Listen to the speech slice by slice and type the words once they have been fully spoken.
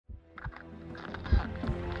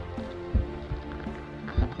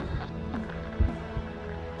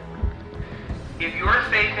If your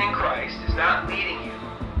faith in Christ is not leading you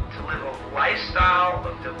to live a lifestyle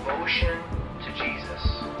of devotion to Jesus,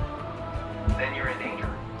 then you're in danger.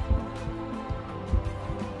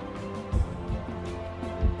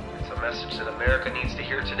 It's a message that America needs to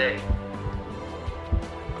hear today.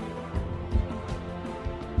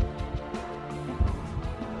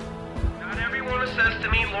 Not everyone who says to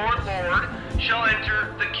me, Lord, Lord, shall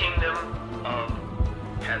enter the kingdom of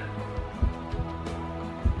heaven.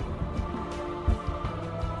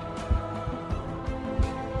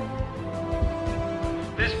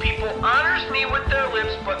 This people honors me with their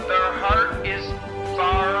lips, but their heart is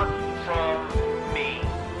far from me.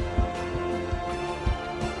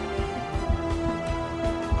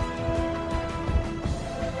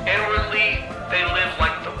 Inwardly, they live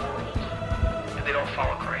like the world, and they don't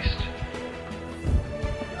follow Christ.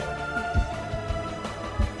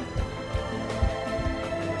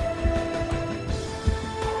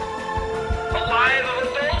 A life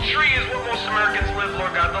of adultery is what most Americans live,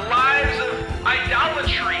 Lord God. The lives of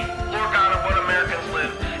idolatry, Lord God, are what Americans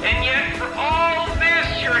live. And yet, for all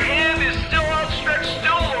this, your hand is still outstretched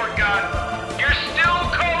still, Lord God. You're still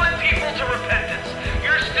calling people to repentance.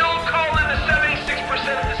 You're still calling the 76%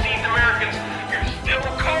 of deceived Americans. You're still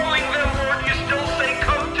calling them, Lord. You still say,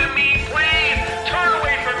 come to me, please. Turn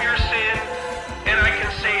away from your sin, and I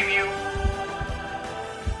can save you.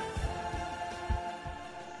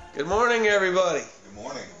 Good morning, everybody. Good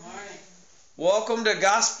morning. Welcome to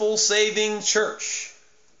Gospel Saving Church.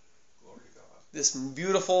 Glory to God. This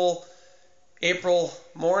beautiful April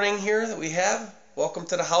morning here that we have. Welcome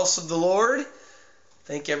to the house of the Lord.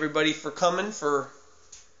 Thank you, everybody, for coming, for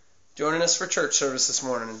joining us for church service this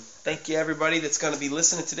morning. And thank you, everybody that's going to be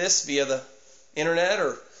listening to this via the internet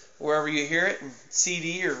or wherever you hear it, and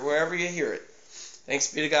CD or wherever you hear it.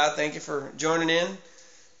 Thanks be to God. Thank you for joining in.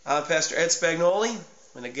 I'm Pastor Ed Spagnoli.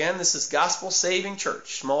 And again, this is Gospel Saving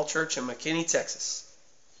Church, small church in McKinney, Texas.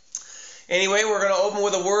 Anyway, we're going to open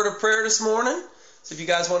with a word of prayer this morning. So if you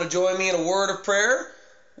guys want to join me in a word of prayer,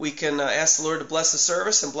 we can ask the Lord to bless the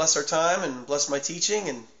service and bless our time and bless my teaching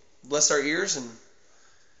and bless our ears. And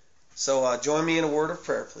so join me in a word of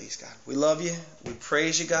prayer, please, God. We love you. We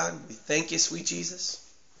praise you, God. We thank you, sweet Jesus.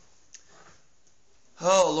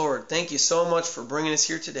 Oh, Lord, thank you so much for bringing us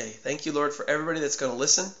here today. Thank you, Lord, for everybody that's going to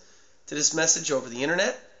listen to this message over the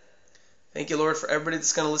internet. Thank you, Lord, for everybody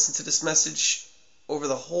that's going to listen to this message over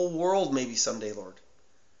the whole world maybe someday, Lord.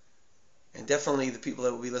 And definitely the people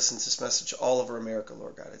that will be listening to this message all over America,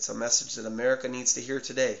 Lord God. It's a message that America needs to hear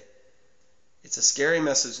today. It's a scary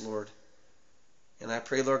message, Lord. And I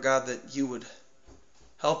pray, Lord God, that you would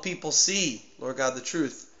help people see, Lord God, the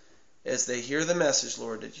truth as they hear the message,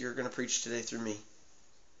 Lord, that you're going to preach today through me.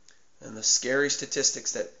 And the scary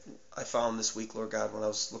statistics that I found this week, Lord God, when I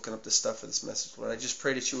was looking up this stuff for this message. Lord, I just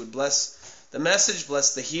pray that you would bless the message,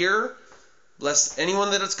 bless the hearer, bless anyone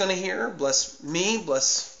that it's going to hear, bless me,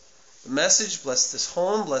 bless the message, bless this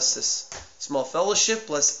home, bless this small fellowship,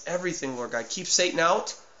 bless everything, Lord God. Keep Satan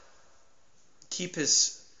out. Keep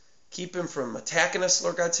him from attacking us,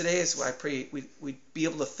 Lord God, today. As I pray we'd be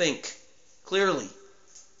able to think clearly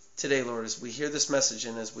today, Lord, as we hear this message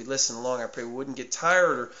and as we listen along. I pray we wouldn't get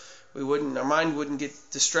tired or our mind wouldn't get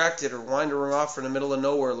distracted or wandering off in the middle of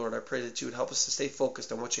nowhere, Lord. I pray that you would help us to stay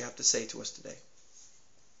focused on what you have to say to us today.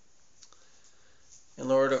 And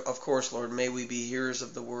Lord, of course, Lord, may we be hearers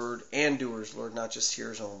of the word and doers, Lord, not just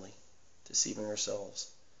hearers only, deceiving ourselves.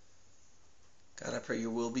 God, I pray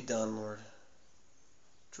your will be done, Lord.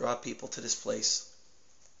 Draw people to this place.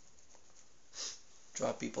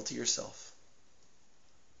 Draw people to yourself.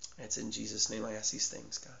 And it's in Jesus' name I ask these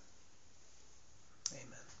things, God. Amen.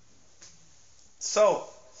 So,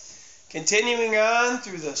 continuing on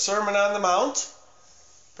through the Sermon on the Mount,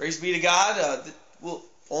 praise be to God.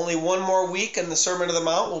 Only one more week in the Sermon on the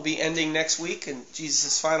Mount. We'll be ending next week, and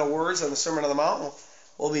Jesus' final words on the Sermon on the Mount.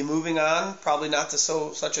 We'll be moving on, probably not to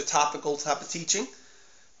such a topical type of teaching.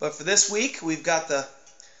 But for this week, we've got the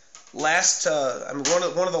last,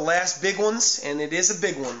 one of the last big ones, and it is a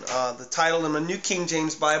big one. The title in my New King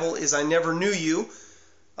James Bible is I Never Knew You.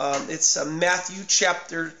 It's Matthew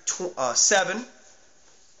chapter 7,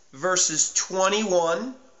 verses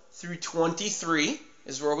 21 through 23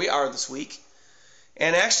 is where we are this week.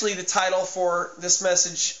 And actually the title for this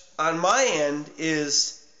message on my end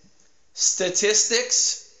is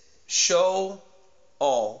Statistics Show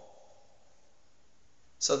All.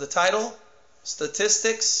 So the title,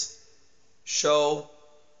 Statistics Show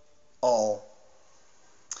All.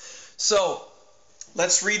 So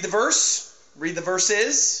let's read the verse. Read the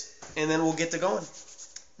verses, and then we'll get to going.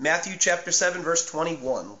 Matthew chapter 7, verse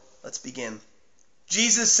 21. Let's begin.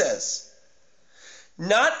 Jesus says,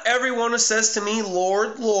 Not everyone who says to me,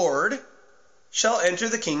 Lord, Lord, shall enter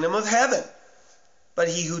the kingdom of heaven, but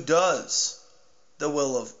he who does the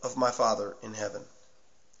will of my Father in heaven.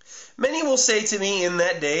 Many will say to me in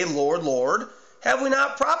that day, Lord, Lord, have we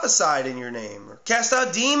not prophesied in your name, or cast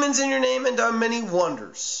out demons in your name, and done many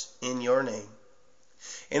wonders in your name?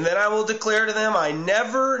 And then I will declare to them, I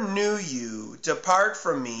never knew you. Depart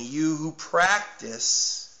from me, you who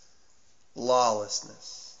practice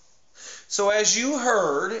lawlessness. So as you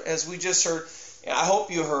heard, as we just heard, I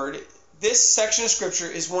hope you heard, this section of Scripture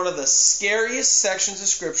is one of the scariest sections of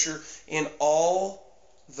Scripture in all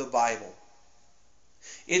the Bible.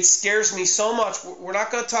 It scares me so much. We're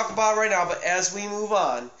not going to talk about it right now, but as we move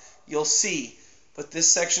on, you'll see. But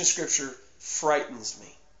this section of Scripture frightens me.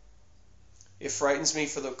 It frightens me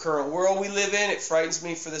for the current world we live in. It frightens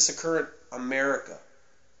me for this current America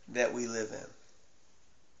that we live in.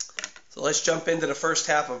 So let's jump into the first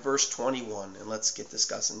half of verse 21 and let's get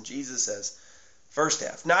discussing. Jesus says, first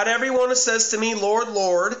half, not everyone who says to me, Lord,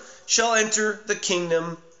 Lord, shall enter the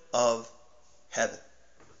kingdom of heaven.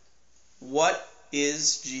 What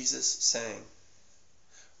is Jesus saying?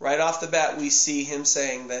 Right off the bat, we see him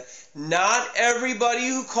saying that not everybody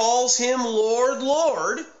who calls him Lord,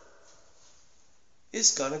 Lord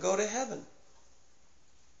is going to go to heaven.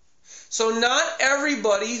 So not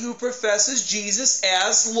everybody who professes Jesus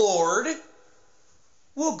as Lord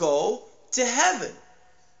will go to heaven.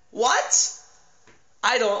 What?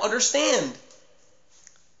 I don't understand.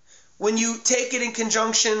 When you take it in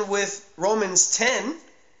conjunction with Romans 10,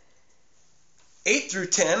 8 through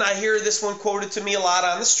 10, I hear this one quoted to me a lot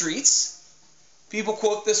on the streets. People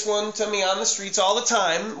quote this one to me on the streets all the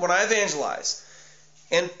time when I evangelize.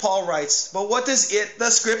 And Paul writes, but what does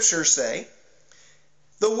the Scripture say?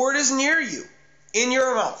 The word is near you, in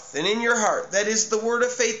your mouth and in your heart. That is the word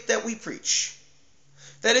of faith that we preach.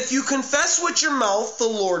 That if you confess with your mouth the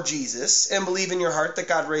Lord Jesus and believe in your heart that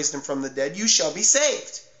God raised him from the dead, you shall be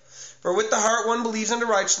saved. For with the heart one believes unto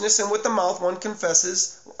righteousness, and with the mouth one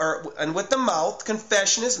confesses, and with the mouth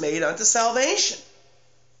confession is made unto salvation.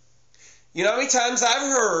 You know how many times I've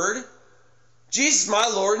heard, Jesus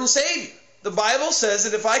my Lord and Savior. The Bible says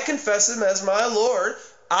that if I confess him as my Lord,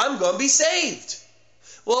 I'm going to be saved.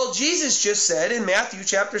 Well, Jesus just said in Matthew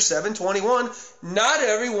chapter 7:21, not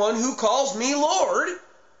everyone who calls me Lord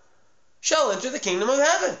shall enter the kingdom of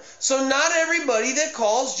heaven. So not everybody that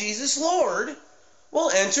calls Jesus Lord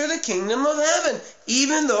will enter the kingdom of heaven,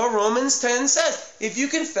 even though Romans 10 says, if you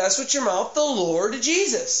confess with your mouth the Lord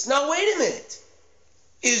Jesus. Now wait a minute.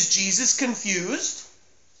 Is Jesus confused?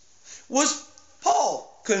 Was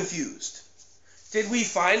Paul confused? Did we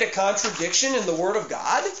find a contradiction in the Word of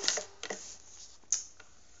God?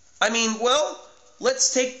 I mean, well,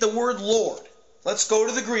 let's take the word Lord. Let's go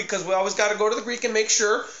to the Greek, because we always got to go to the Greek and make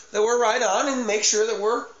sure that we're right on and make sure that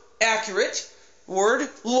we're accurate. Word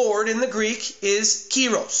Lord in the Greek is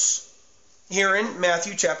kyros here in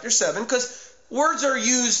Matthew chapter 7, because words are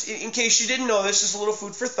used, in case you didn't know this, just a little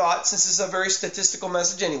food for thought, since this is a very statistical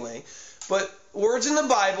message anyway. But words in the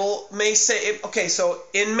Bible may say, okay, so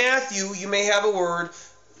in Matthew you may have a word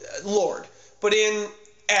Lord, but in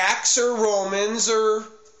Acts or Romans or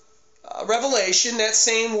Revelation, that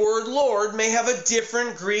same word Lord may have a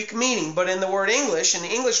different Greek meaning. But in the word English, in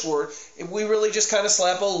the English word, we really just kind of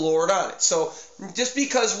slap a Lord on it. So just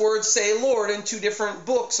because words say Lord in two different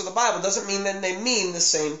books of the Bible doesn't mean that they mean the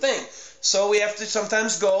same thing. So we have to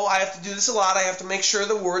sometimes I have to do this a lot, I have to make sure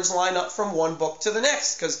the words line up from one book to the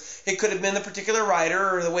next, because it could have been the particular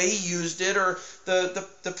writer or the way he used it or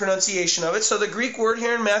the pronunciation of it. So the Greek word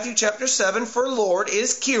here in Matthew chapter 7 for Lord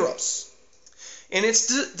is kyros. And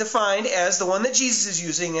it's defined as the one that Jesus is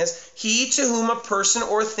using as he to whom a person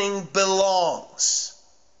or thing belongs,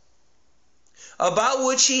 about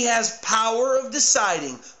which he has power of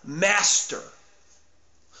deciding, master,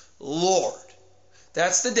 Lord.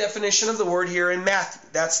 That's the definition of the word here in Matthew.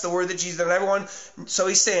 That's the word that Jesus, not everyone, so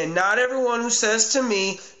he's saying, not everyone who says to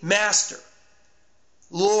me, master,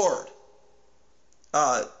 Lord,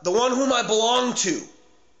 the one whom I belong to.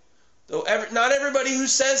 Not everybody who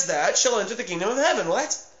says that shall enter the kingdom of heaven. Well,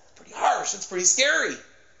 that's pretty harsh. That's pretty scary.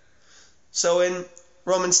 So in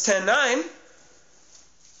Romans 10:9,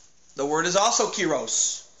 the word is also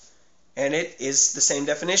kyros. And it is the same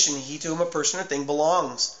definition. He to whom a person or thing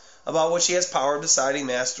belongs, about which he has power of deciding,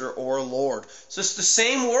 master or Lord. So it's the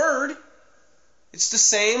same word. It's the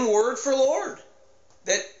same word for Lord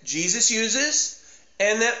that Jesus uses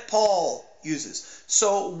and that Paul uses.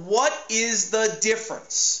 So what is the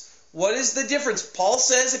difference? What is the difference? Paul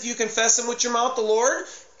says if you confess him with your mouth, the Lord,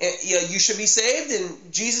 you should be saved.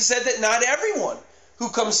 And Jesus said that not everyone who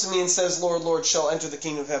comes to me and says, Lord, Lord, shall enter the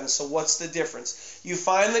kingdom of heaven. So what's the difference? You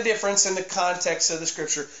find the difference in the context of the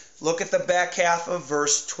scripture. Look at the back half of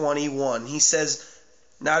verse 21. He says,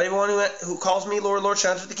 not everyone who calls me Lord, Lord,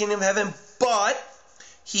 shall enter the kingdom of heaven, but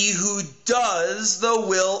he who does the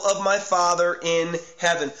will of my Father in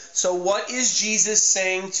heaven. So what is Jesus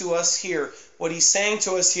saying to us here? What he's saying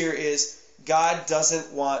to us here is God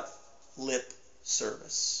doesn't want lip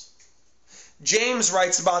service. James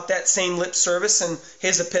writes about that same lip service in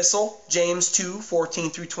his epistle, James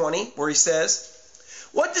 2:14-20, where he says,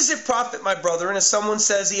 what does it profit, my brethren, if someone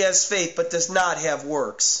says he has faith but does not have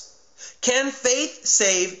works? Can faith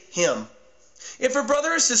save him? If a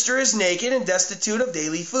brother or sister is naked and destitute of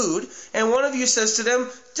daily food, and one of you says to them,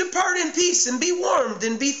 depart in peace and be warmed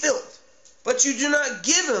and be filled, but you do not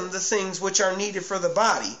give him the things which are needed for the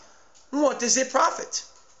body, what does it profit?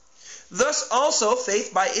 Thus also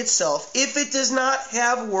faith by itself, if it does not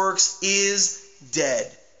have works, is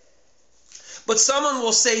dead. But someone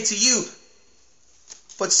will say,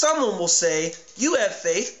 you have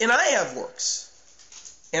faith and I have works.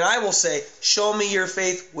 And I will say, show me your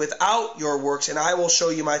faith without your works, and I will show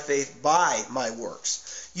you my faith by my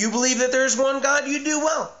works. You believe that there is one God, you do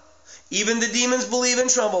well. Even the demons believe and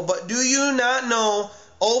tremble. But do you not know,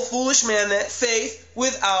 O foolish man, that faith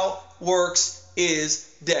without works is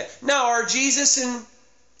dead? Now, are Jesus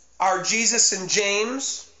and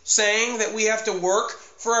James saying that we have to work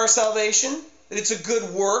for our salvation? That it's a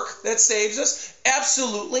good work that saves us?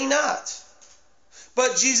 Absolutely not.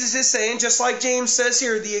 But Jesus is saying, just like James says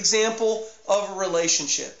here, the example of a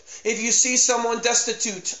relationship. If you see someone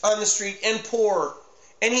destitute on the street and poor,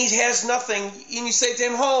 and he has nothing, and you say to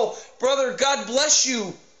him, oh, brother, God bless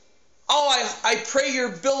you. Oh, I pray your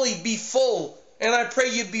belly be full, and I pray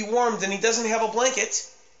you be warmed, and he doesn't have a blanket,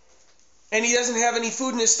 and he doesn't have any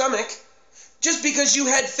food in his stomach. Just because you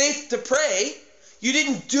had faith to pray, you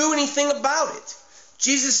didn't do anything about it.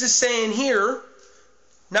 Jesus is saying here,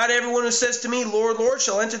 not everyone who says to me, Lord, Lord,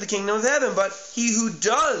 shall enter the kingdom of heaven, but he who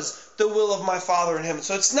does the will of my Father in heaven.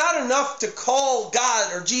 So it's not enough to call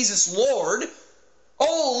God or Jesus Lord.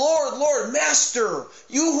 Oh, Lord, Lord, Master,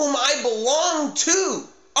 you whom I belong to.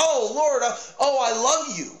 Oh, Lord, I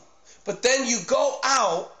love you. But then you go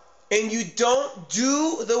out and you don't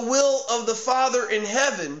do the will of the Father in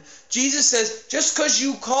heaven. Jesus says, just because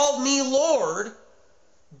you called me Lord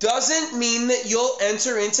doesn't mean that you'll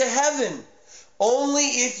enter into heaven. Only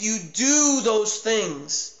if you do those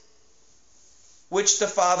things which the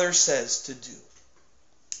Father says to do.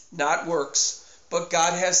 Not works, but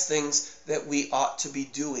God has things that we ought to be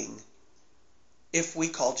doing if we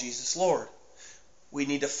call Jesus Lord. We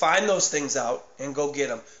need to find those things out and go get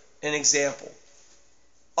them. An example.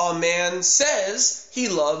 A man says he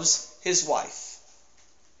loves his wife,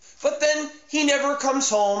 but then he never comes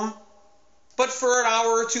home but for an hour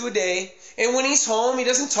or two a day. And when he's home, he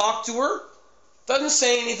doesn't talk to her. Doesn't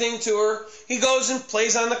say anything to her. He goes and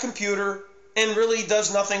plays on the computer and really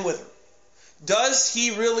does nothing with her. Does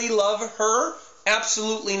he really love her?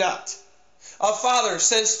 Absolutely not. A father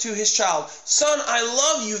says to his child, son, I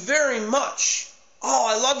love you very much. Oh,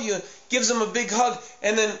 I love you. Gives him a big hug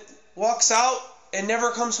and then walks out and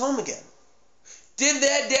never comes home again. Did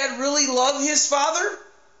that dad really love his father?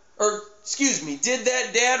 Did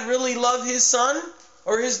that dad really love his son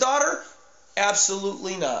or his daughter?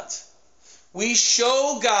 Absolutely not. We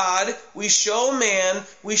show God, we show man,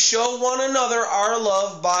 we show one another our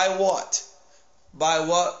love by what? By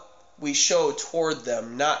what we show toward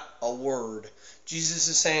them, not a word. Jesus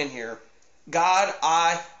is saying here, God,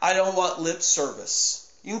 I don't want lip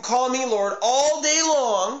service. You can call me Lord all day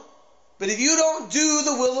long, but if you don't do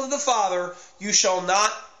the will of the Father, you shall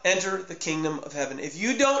not enter the kingdom of heaven. If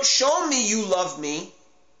you don't show me you love me,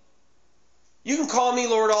 you can call me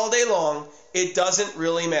Lord all day long. It doesn't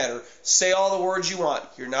really matter. Say all the words you want.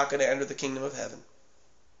 You're not going to enter the kingdom of heaven.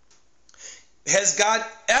 Has God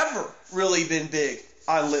ever really been big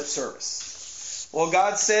on lip service? Well,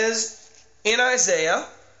 God says in Isaiah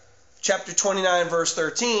chapter 29, verse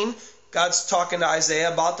 13, God's talking to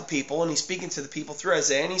Isaiah about the people, and he's speaking to the people through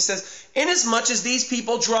Isaiah, and he says, inasmuch as these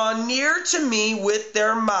people draw near to me with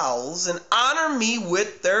their mouths and honor me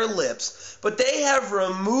with their lips, but they have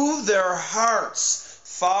removed their hearts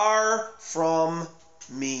far from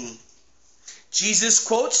me. Jesus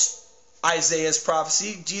quotes Isaiah's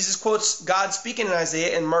prophecy. Jesus quotes God speaking in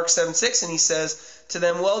Isaiah in Mark 7:6, and he says to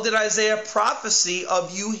them, well did Isaiah prophesy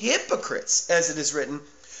of you hypocrites, as it is written,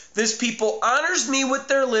 this people honors me with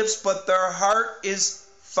their lips, but their heart is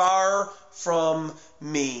far from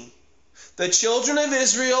me. The children of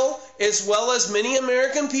Israel, as well as many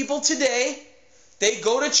American people today, they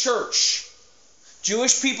go to church.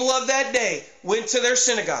 Jewish people of that day went to their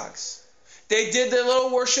synagogues. They did their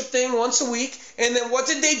little worship thing once a week, and then what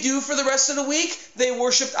did they do for the rest of the week? They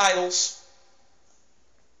worshiped idols.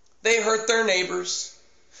 They hurt their neighbors.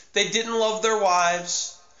 They didn't love their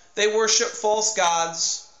wives. They worshiped false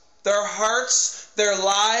gods. Their hearts, their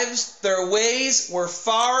lives, their ways were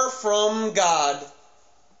far from God.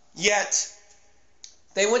 Yet,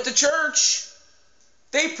 they went to church.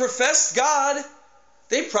 They professed God.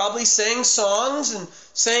 They probably sang songs and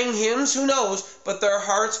sang hymns, who knows, but their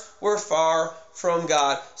hearts were far from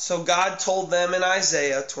God. So God told them in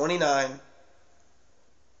Isaiah 29,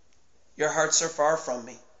 your hearts are far from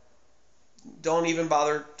me. Don't even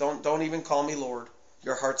bother, don't even call me Lord.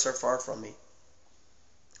 Your hearts are far from me.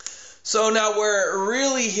 So now where it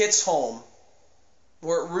really hits home,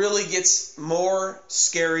 where it really gets more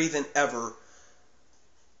scary than ever,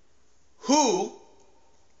 who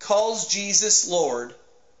calls Jesus Lord,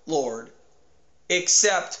 Lord,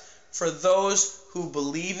 except for those who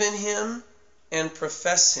believe in him and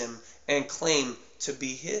profess him and claim to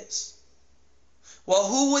be his? Well,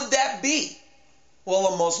 who would that be? Well,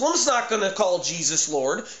 a Muslim's not going to call Jesus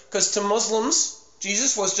Lord, because to Muslims,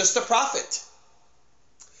 Jesus was just a prophet.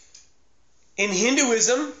 In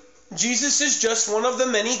Hinduism, Jesus is just one of the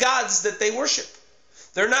many gods that they worship.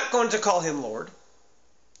 They're not going to call him Lord.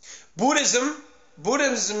 Buddhism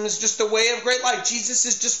is just a way of great life. Jesus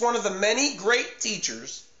is just one of the many great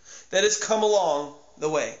teachers that has come along the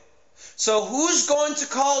way. So who's going to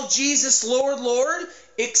call Jesus Lord, Lord,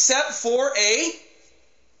 except for a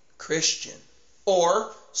Christian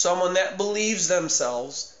or someone that believes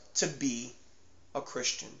themselves to be a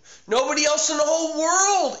Christian? Nobody else in the whole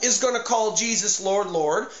world is going to call Jesus Lord,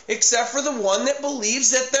 Lord, except for the one that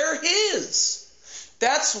believes that they're his.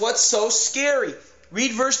 That's what's so scary.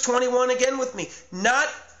 Read verse 21 again with me. Not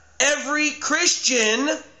every Christian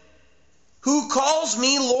who calls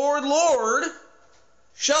me Lord, Lord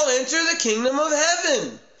shall enter the kingdom of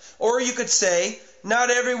heaven. Or you could say, not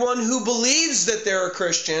everyone who believes that they're a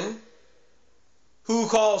Christian who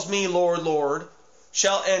calls me Lord, Lord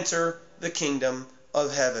shall enter the kingdom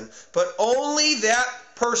of heaven. But only that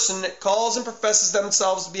person that calls and professes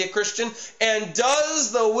themselves to be a Christian and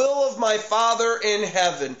does the will of my Father in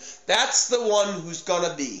heaven, that's the one who's going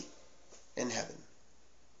to be in heaven.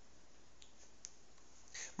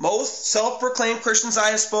 Most self-proclaimed Christians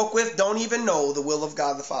I have spoke with don't even know the will of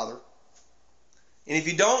God the Father. And if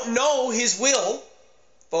you don't know his will,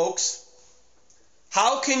 folks,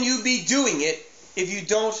 how can you be doing it if you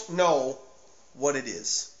don't know what it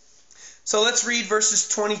is? So let's read verses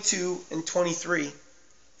 22 and 23.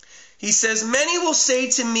 He says, many will say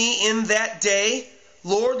to me in that day,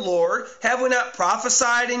 Lord, Lord, have we not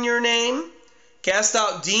prophesied in your name, cast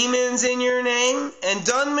out demons in your name, and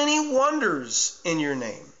done many wonders in your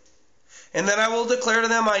name? And then I will declare to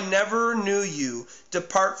them, I never knew you.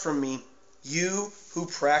 Depart from me, you who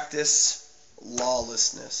practice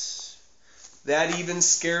lawlessness. That even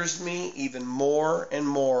scares me even more and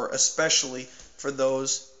more, especially for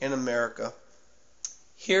those in America.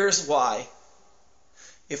 Here's why.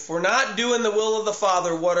 If we're not doing the will of the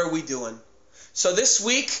Father, what are we doing? So this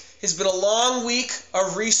week has been a long week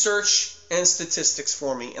of research and statistics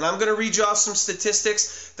for me. And I'm going to read you off some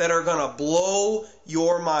statistics that are going to blow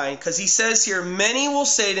your mind. Because he says here, many will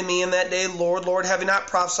say to me in that day, Lord, Lord, have you not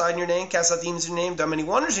prophesied in your name, cast out demons in your name, done many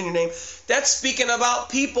wonders in your name? That's speaking about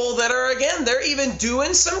people that are, again, they're even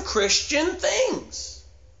doing some Christian things.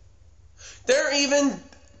 They're even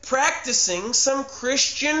practicing some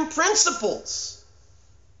Christian principles.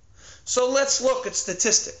 So let's look at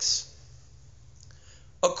statistics.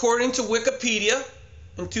 According to Wikipedia,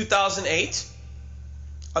 in 2008,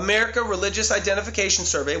 American Religious Identification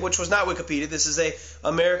Survey, which was not Wikipedia, this is a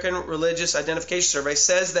American Religious Identification Survey,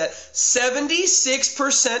 says that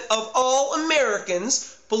 76% of all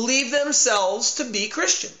Americans believe themselves to be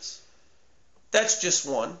Christians. That's just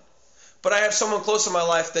one. But I have someone close in my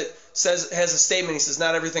life that has a statement. He says,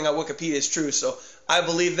 not everything on Wikipedia is true. So I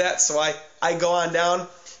believe that. So I go on down.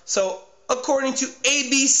 So according to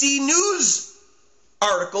ABC News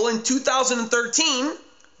article in 2013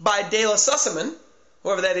 by Dela Sussman,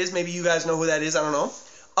 whoever that is, maybe you guys know who that is, I don't know,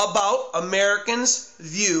 about Americans'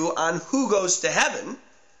 view on who goes to heaven,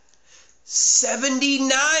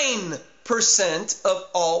 79% of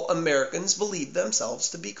all Americans believe themselves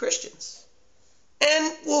to be Christians.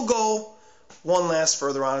 And we'll go one last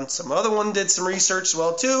further on. Some other one did some research as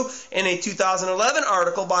well too. In a 2011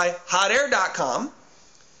 article by hotair.com,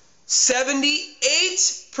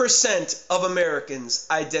 78% of Americans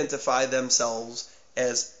identify themselves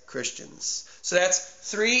as Christians. So that's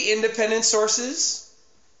 3 independent sources,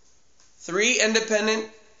 3 independent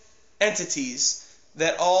entities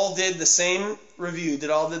that all did the same review, that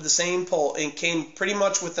all did the same poll, and came pretty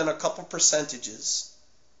much within a couple percentages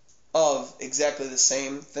of exactly the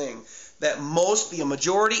same thing. That the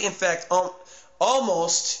majority, in fact,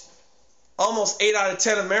 almost 8 out of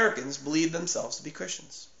 10 Americans believe themselves to be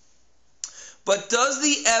Christians. But does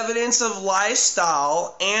the evidence of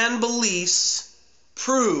lifestyle and beliefs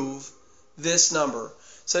prove this number?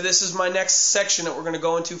 So this is my next section that we're going to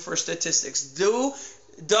go into for statistics.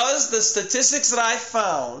 Does the statistics that I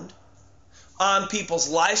found on people's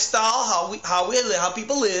lifestyle, how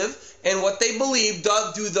people live, and what they believe,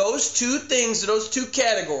 do those two things, those two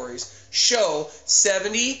categories, show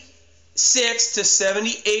 76 to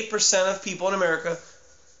 78% of people in America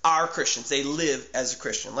are Christians. They live as a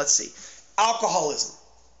Christian. Let's see. Alcoholism.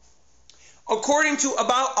 According to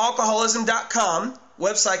aboutalcoholism.com,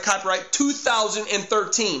 website copyright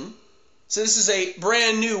 2013. So this is a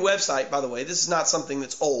brand new website, by the way. This is not something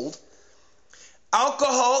that's old.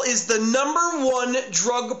 Alcohol is the number one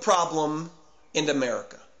drug problem in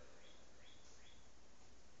America.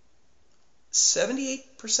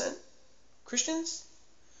 78% Christians?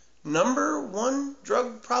 Number one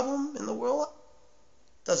drug problem in the world?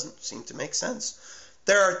 Doesn't seem to make sense.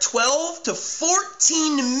 There are 12 to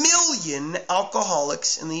 14 million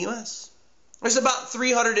alcoholics in the U.S. There's about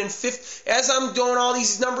 350, as I'm doing all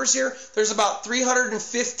these numbers here, there's about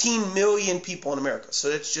 315 million people in America. So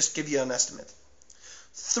let's just give you an estimate.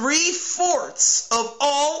 3/4 of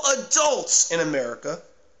all adults in America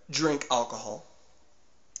drink alcohol,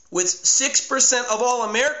 with 6% of all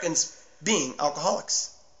Americans being alcoholics.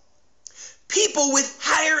 People with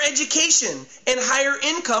higher education and higher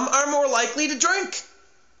income are more likely to drink.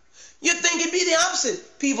 You'd think it'd be the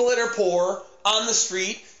opposite. People that are poor, on the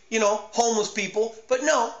street, homeless people. But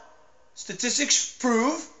no, statistics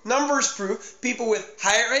prove, numbers prove, people with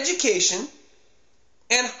higher education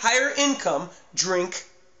and higher income drink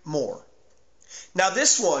more. Now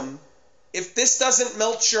this one, if this doesn't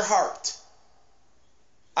melt your heart,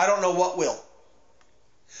 I don't know what will.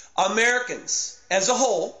 Americans as a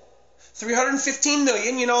whole, 315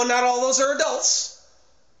 million, not all those are adults.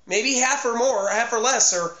 Maybe half or more, half or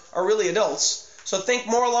less are really adults. So think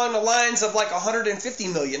more along the lines of like 150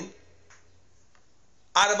 million.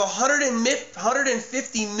 Out of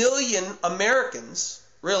 150 million Americans,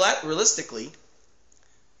 realistically,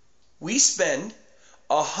 we spend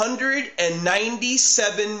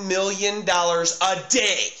 $197 million a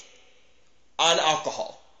day on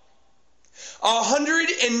alcohol.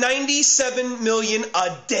 $197 million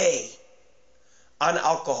a day on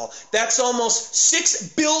alcohol. That's almost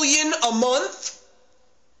 $6 billion a month,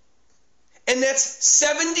 and that's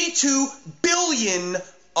 $72 billion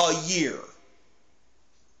a year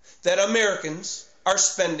that Americans are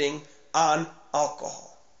spending on alcohol.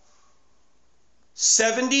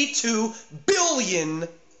 $72 billion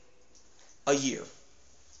a year.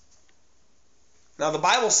 Now the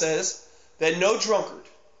Bible says that no drunkard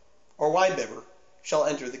or winebibber shall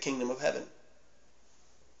enter the kingdom of heaven.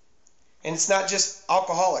 And it's not just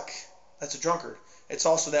alcoholic that's a drunkard. It's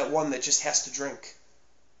also that one that just has to drink.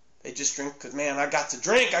 They just drink because, man, I got to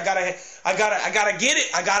drink. I gotta get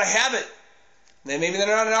it. I gotta have it. And then maybe they're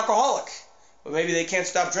not an alcoholic, but maybe they can't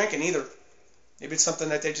stop drinking either. Maybe it's something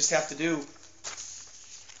that they just have to do.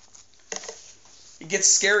 It gets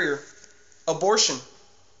scarier. Abortion.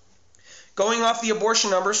 Going off the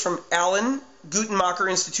abortion numbers from Alan Guttmacher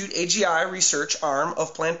Institute, AGI research arm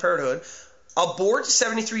of Planned Parenthood,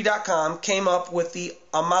 Abort73.com came up with the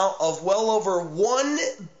amount of well over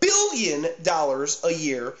 $1 billion a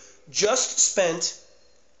year just spent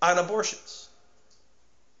on abortions.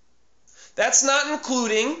 That's not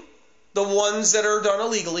including the ones that are done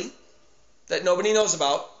illegally, that nobody knows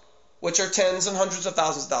about, which are tens and hundreds of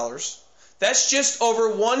thousands of dollars. That's just over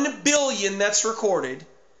 $1 billion that's recorded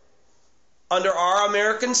under our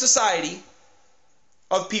American society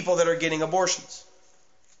of people that are getting abortions.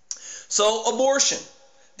 So abortion,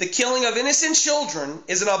 the killing of innocent children,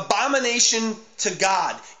 is an abomination to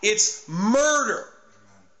God. It's murder.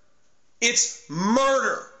 It's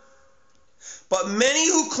murder. But many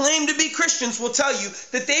who claim to be Christians will tell you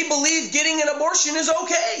that they believe getting an abortion is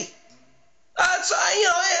okay.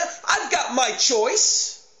 I've got my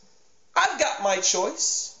choice. I've got my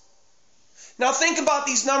choice. Now think about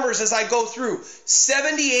these numbers as I go through.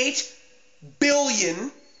 78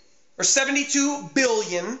 billion or 72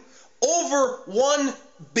 billion, over 1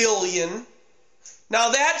 billion. Now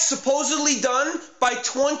that's supposedly done by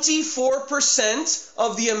 24%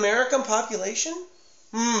 of the American population?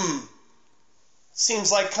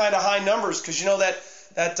 Seems like kind of high numbers, because you know that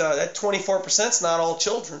 24% is not all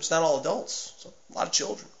children. It's not all adults. It's a lot of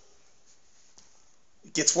children.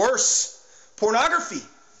 It gets worse. pornography.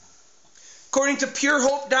 According to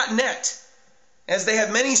purehope.net, as they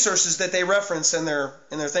have many sources that they reference in their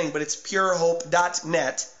thing, but it's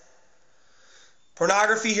purehope.net.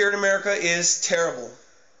 Pornography here in America is terrible.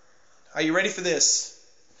 Are you ready for this?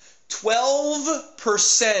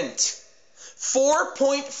 12%,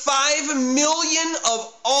 4.5 million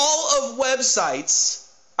of all of websites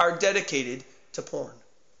are dedicated to porn.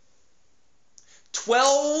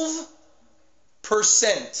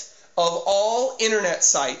 12% of all internet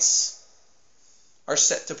sites are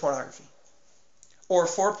set to pornography, or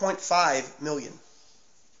 4.5 million.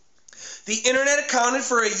 The internet accounted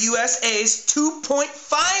for a USA's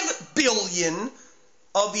 2.5 billion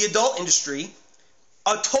of the adult industry,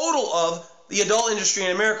 a total of the adult industry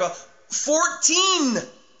in America, 14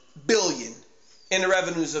 billion in the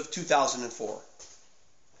revenues of 2004.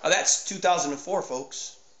 Now that's 2004,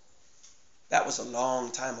 folks. That was a long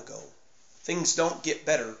time ago. Things don't get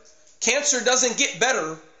better. Cancer doesn't get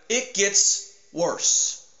better, it gets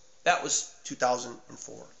worse. That was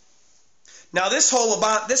 2004. Now this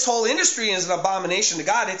whole industry is an abomination to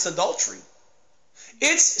God. It's adultery.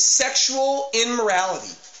 It's sexual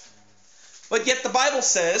immorality. But yet the Bible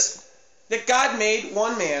says that God made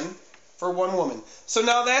one man for one woman. So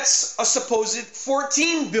now that's a supposed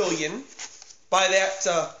 14 billion by that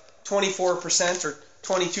 24% or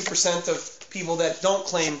 22% of people that don't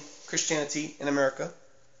claim Christianity in America.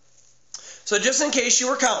 So just in case you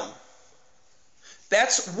were counting,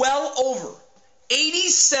 that's well over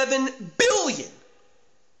 87 billion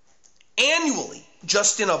annually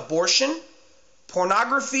just in abortion,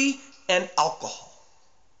 pornography, and alcohol.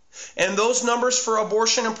 And those numbers for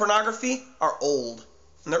abortion and pornography are old,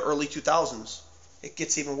 in the early 2000s. It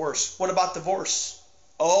gets even worse. What about divorce?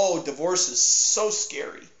 Oh, divorce is so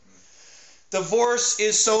scary. Divorce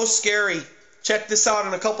is so scary. Check this out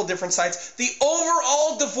on a couple different sites. The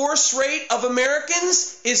overall divorce rate of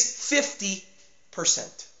Americans is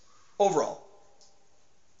 50% overall.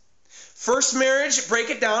 First marriage,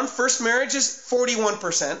 break it down. First marriage is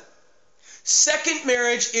 41%. Second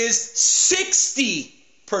marriage is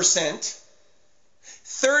 60%.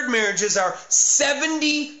 Third marriages are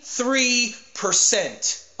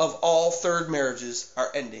 73% of all third marriages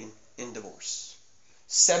are ending in divorce.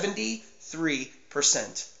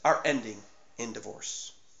 73% are ending in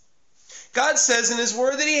divorce. God says in His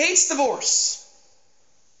Word that He hates divorce.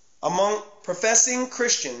 Among professing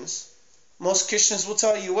Christians, most Christians will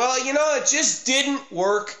tell you, well, it just didn't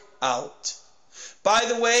work out. By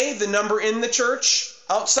the way, the number in the church,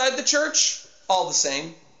 outside the church, all the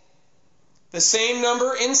same. The same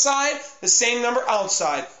number inside, the same number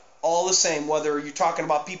outside, all the same, whether you're talking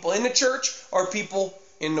about people in the church or people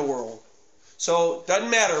in the world. So it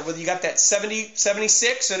doesn't matter whether you got that 70,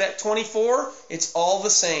 76 or that 24, it's all the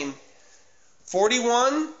same.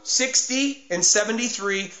 41, 60, and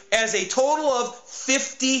 73 as a total of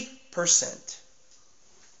 50%.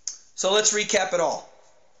 So let's recap it all.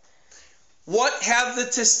 What have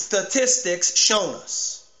the statistics shown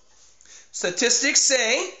us? Statistics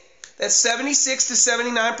say that 76 to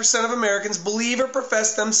 79% of Americans believe or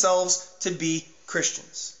profess themselves to be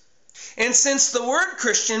Christians. And since the word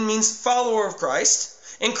Christian means follower of Christ,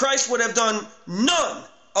 and Christ would have done none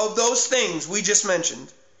of those things we just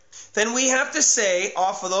mentioned, then we have to say,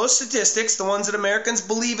 off of those statistics, the ones that Americans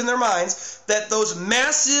believe in their minds, that those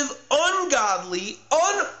massive, ungodly,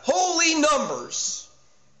 unholy numbers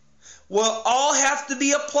will all have to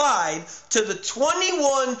be applied to the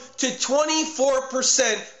 21 to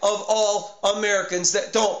 24% of all Americans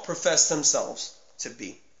that don't profess themselves to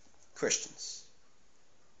be Christians.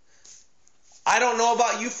 I don't know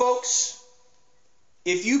about you folks.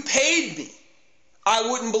 If you paid me, I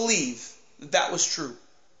wouldn't believe that was true.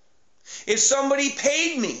 If somebody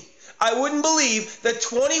paid me, I wouldn't believe that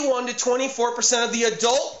 21 to 24% of the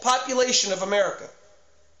adult population of America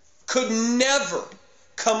could never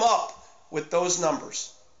come up with those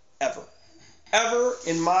numbers. Ever. Ever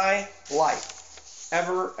in my life.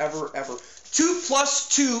 Ever, ever, ever. 2 plus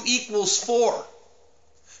 2 equals 4.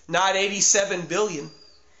 Not 87 billion.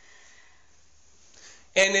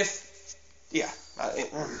 And it's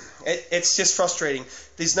just frustrating.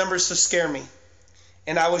 These numbers just scare me.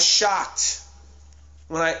 And I was shocked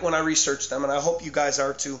when I researched them, and I hope you guys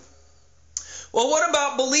are too. Well, what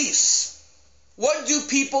about beliefs? What do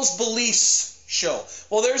people's beliefs show?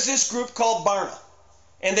 Well, there's this group called Barna,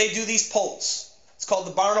 and they do these polls. It's called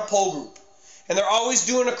the Barna Poll Group. And they're always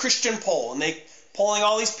doing a Christian poll, and they polling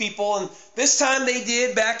all these people. And this time they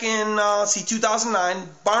did, back in 2009,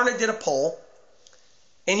 Barna did a poll.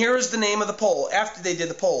 And here is the name of the poll. After they did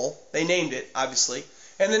the poll, they named it, obviously.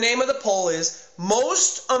 And the name of the poll is,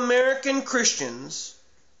 most American Christians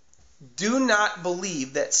do not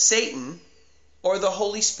believe that Satan or the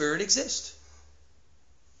Holy Spirit exist.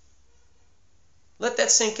 Let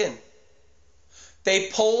that sink in. They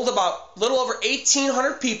polled about a little over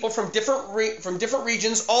 1,800 people from different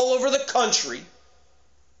regions all over the country.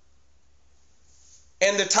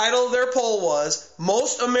 And the title of their poll was,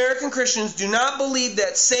 most American Christians do not believe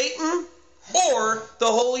that Satan or the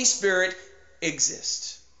Holy Spirit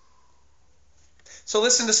exist. So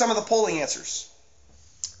listen to some of the polling answers.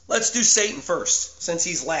 Let's do Satan first, since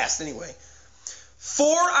he's last anyway.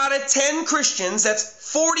 4 out of 10 Christians, that's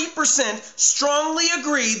 40%, strongly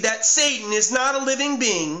agreed that Satan is not a living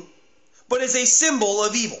being, but is a symbol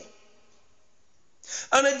of evil.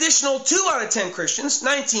 An additional 2 out of 10 Christians,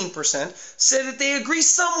 19%, said that they agree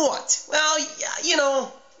somewhat. Well, I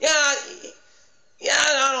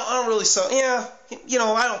don't really so.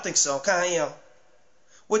 I don't think so. Kind of,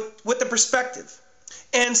 with the perspective.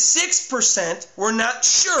 And 6% were not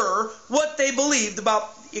sure what they believed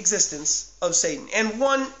about the existence of Satan. And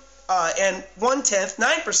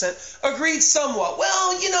 9% agreed somewhat.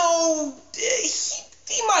 Well, he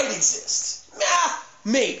might exist.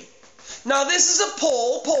 Maybe. Now, this is a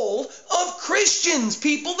poll of Christians,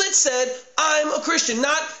 people that said, I'm a Christian,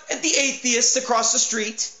 not the atheists across the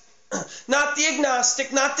street, not the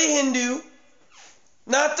agnostic, not the Hindu,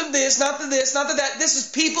 not the this, not the this, not the that. This is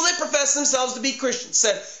people that profess themselves to be Christians,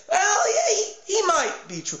 said, well, yeah, he might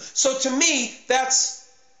be true. So to me,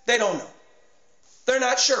 they don't know. They're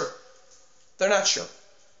not sure. They're not sure.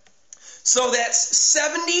 So that's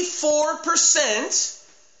 74%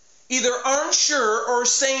 either aren't sure or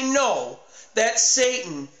say no, that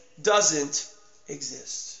Satan doesn't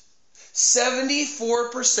exist.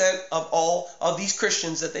 74% of all of these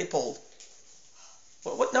Christians that they polled.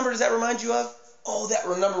 What number does that remind you of? Oh, that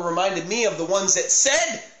number reminded me of the ones that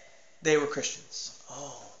said they were Christians.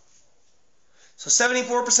 Oh. So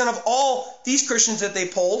 74% of all these Christians that they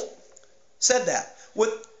polled said that. With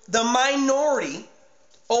the minority,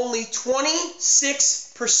 only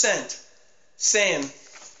 26% saying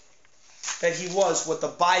that he was what the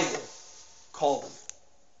Bible called him.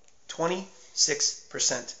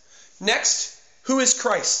 26%. Next, who is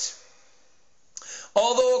Christ?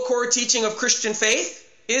 Although a core teaching of Christian faith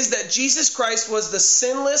is that Jesus Christ was the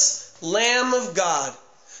sinless Lamb of God,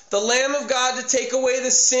 the Lamb of God to take away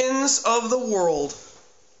the sins of the world,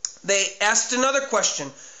 they asked another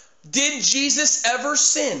question. Did Jesus ever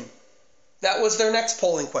sin? That was their next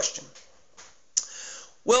polling question.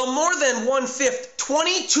 Well, more than 1/5,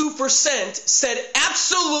 22% said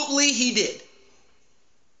absolutely he did.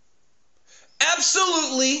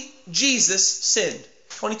 Absolutely Jesus sinned.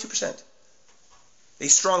 22%. They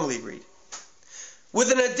strongly agreed.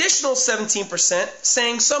 With an additional 17%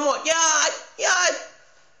 saying somewhat,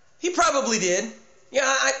 he probably did. Yeah,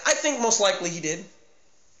 I think most likely he did.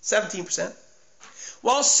 17%.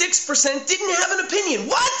 While 6% didn't have an opinion.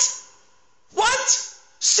 What?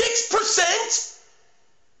 6%?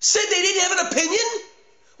 Said they didn't have an opinion?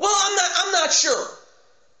 Well, I'm not sure.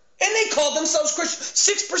 And they called themselves Christians.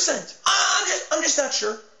 6%. I'm just not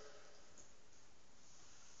sure.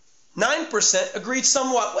 9% agreed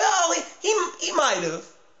somewhat. Well, he might have.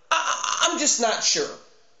 I'm just not sure.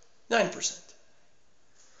 9%.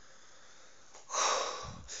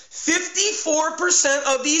 54%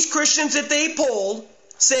 of these Christians that they polled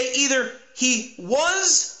say either he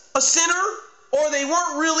was a sinner or they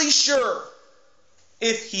weren't really sure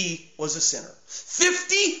if he was a sinner.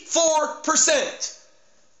 54%.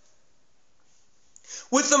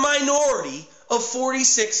 With the minority of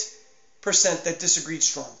 46% that disagreed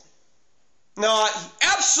strongly. No, he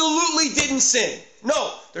absolutely didn't sin.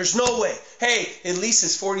 No, there's no way. Hey, at least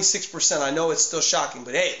it's 46%. I know it's still shocking,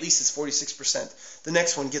 but hey, at least it's 46%. The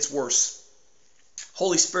next one gets worse.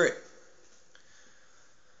 Holy Spirit.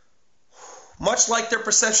 Much like their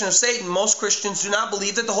perception of Satan, most Christians do not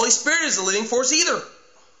believe that the Holy Spirit is a living force either.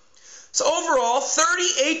 So overall,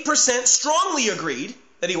 38% strongly agreed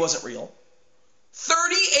that he wasn't real.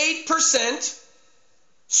 38%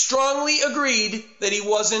 strongly agreed that he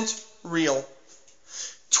wasn't real.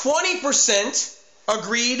 20%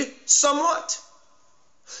 agreed somewhat.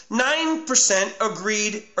 9%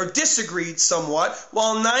 agreed or disagreed somewhat,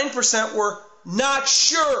 while 9% were not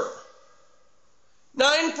sure.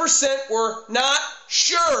 9% were not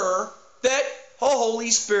sure that the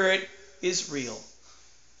Holy Spirit is real.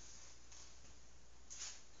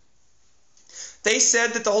 They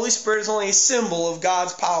said that the Holy Spirit is only a symbol of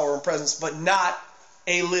God's power and presence, but not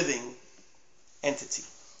a living entity.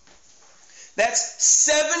 That's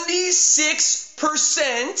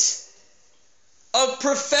 76% of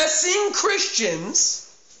professing Christians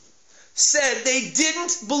said they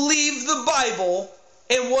didn't believe the Bible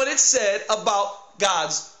and what it said about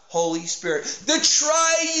God's Holy Spirit. The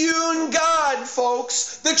triune God,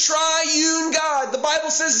 folks. The triune God. The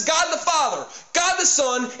Bible says God the Father, God the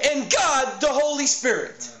Son, and God the Holy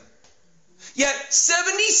Spirit. Yet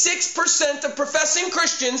 76% of professing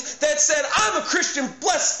Christians that said, I'm a Christian,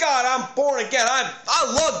 bless God, I'm born again, I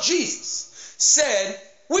love Jesus, said,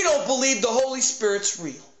 we don't believe the Holy Spirit's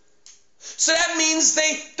real. So that means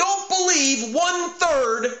they don't believe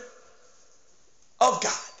 1/3 of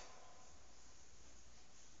God.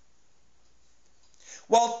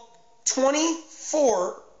 While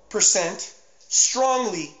 24%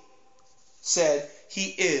 strongly said he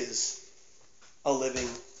is a living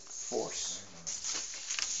force.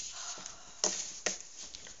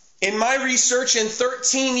 In my research in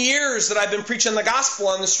 13 years that I've been preaching the gospel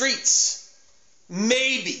on the streets,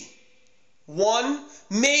 maybe 1,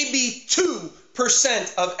 maybe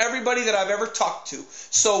 2% of everybody that I've ever talked to.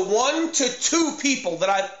 So 1 to 2 people that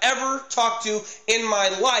I've ever talked to in my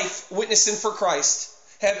life witnessing for Christ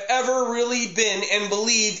have ever really been and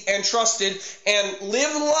believed and trusted and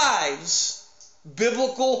lived lives,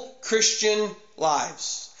 biblical Christian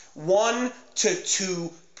lives. 1 to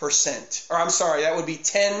 2%. Or I'm sorry, that would be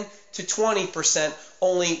 10 to 20%.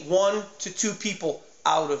 Only 1 to 2 people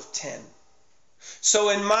out of 10. So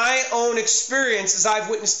in my own experience, as I've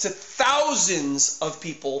witnessed to thousands of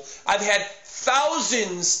people, I've had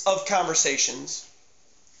thousands of conversations,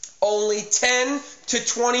 only 10 to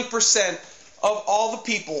 20% of all the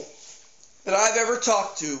people that I've ever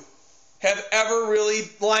talked to have ever really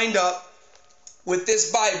lined up with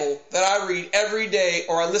this Bible that I read every day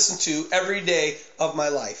or I listen to every day of my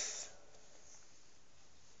life.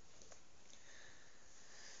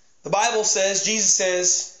 The Bible says, Jesus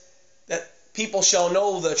says, that people shall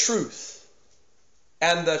know the truth,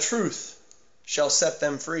 and the truth shall set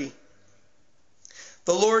them free.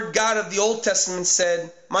 The Lord God of the Old Testament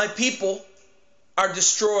said, my people are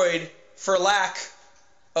destroyed for lack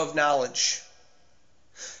of knowledge.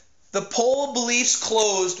 The poll of beliefs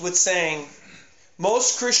closed with saying,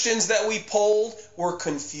 most Christians that we polled were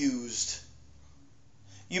confused.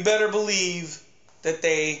 You better believe that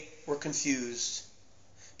they were confused.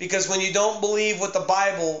 Because when you don't believe what the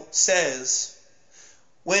Bible says,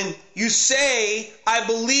 when you say, I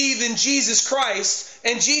believe in Jesus Christ,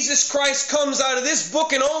 and Jesus Christ comes out of this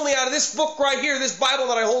book and only out of this book right here, this Bible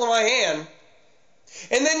that I hold in my hand,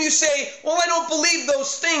 and then you say, well, I don't believe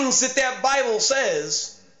those things that Bible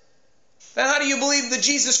says, then how do you believe the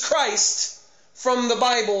Jesus Christ from the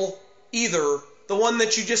Bible either? The one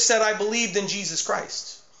that you just said, I believed in Jesus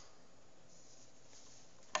Christ.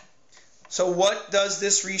 So what does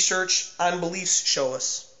this research on beliefs show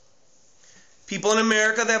us? People in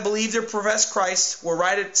America that believed or professed Christ were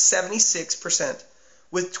right at 76%,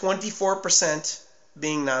 with 24%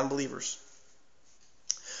 being non-believers.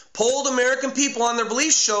 Polled American people on their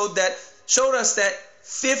beliefs showed us that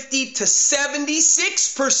 50 to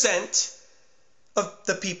 76% of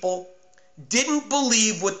the people didn't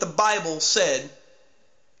believe what the Bible said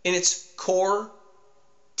in its core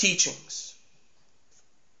teachings.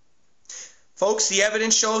 Folks, the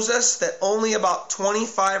evidence shows us that only about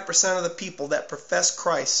 25% of the people that profess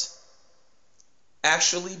Christ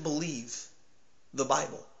actually believe the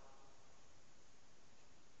Bible.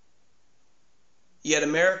 Yet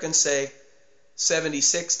Americans say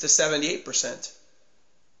 76 to 78%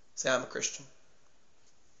 say, I'm a Christian.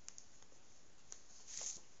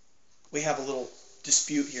 We have a little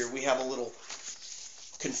dispute here. We have a little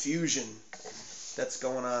confusion that's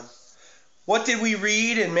going on. What did we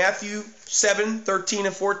read in Matthew 7:13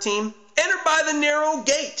 and 14? Enter by the narrow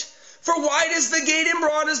gate. For wide is the gate and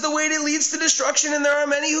broad is the way that leads to destruction, and there are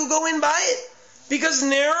many who go in by it. Because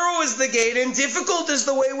narrow is the gate and difficult is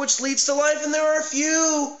the way which leads to life, and there are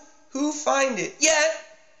few who find it. Yet,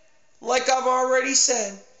 like I've already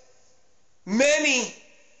said, many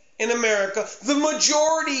in America, the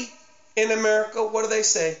majority in America, what do they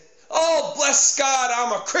say? Oh, bless God,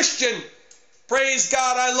 I'm a Christian. Praise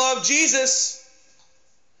God, I love Jesus.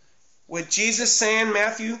 With Jesus saying,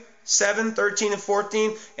 Matthew 7:13 and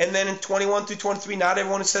 14, and then in 21 through 23, not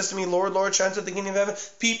everyone who says to me, Lord, Lord, shall enter the kingdom of heaven.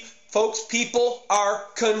 Folks, people are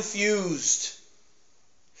confused.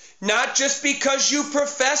 Not just because you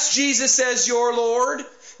profess Jesus as your Lord,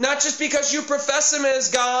 not just because you profess Him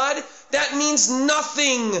as God, that means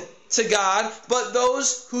nothing to God, but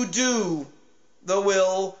those who do the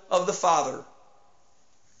will of the Father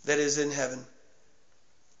that is in heaven.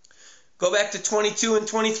 Go back to 22 and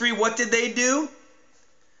 23. What did they do?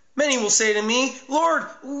 Many will say to me, Lord,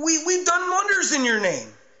 we've done wonders in your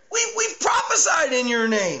name. We've prophesied in your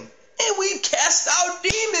name. And we've cast out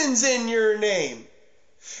demons in your name.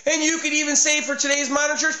 And you could even say for today's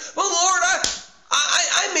modern church, well, Lord,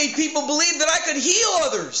 I made people believe that I could heal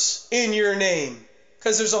others in your name.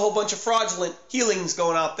 Because there's a whole bunch of fraudulent healings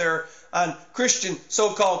going out there on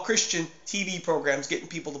so-called Christian TV programs, getting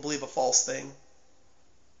people to believe a false thing.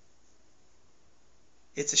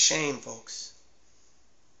 It's a shame, folks.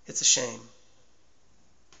 It's a shame.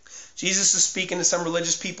 Jesus is speaking to some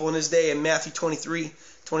religious people in his day in Matthew 23,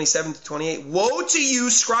 27 to 28. Woe to you,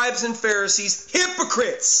 scribes and Pharisees,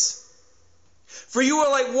 hypocrites! For you are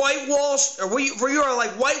like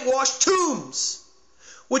whitewashed tombs,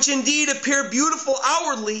 which indeed appear beautiful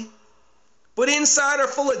outwardly, but inside are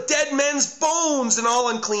full of dead men's bones and all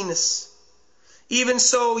uncleanness. Even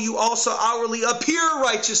so, you also outwardly appear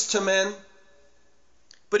righteous to men,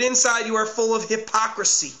 but inside you are full of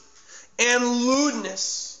hypocrisy and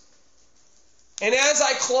lewdness. And as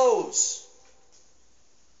I close,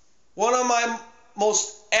 one of my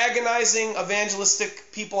most agonizing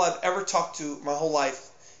evangelistic people I've ever talked to my whole life,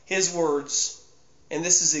 his words, and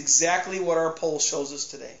this is exactly what our poll shows us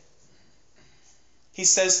today. He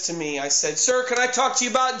says to me, I said, sir, can I talk to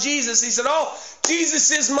you about Jesus? He said, oh, Jesus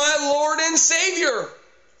is my Lord and Savior.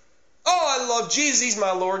 Oh, I love Jesus. He's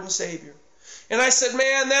my Lord and Savior. And I said,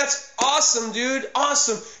 man, that's awesome, dude.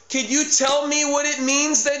 Awesome. Could you tell me what it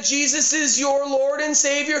means that Jesus is your Lord and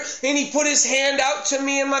Savior? And he put his hand out to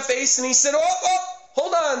me in my face and he said,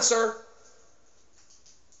 hold on, sir.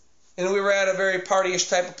 And we were at a very partyish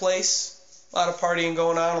type of place. A lot of partying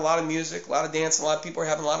going on, a lot of music, a lot of dancing, a lot of people are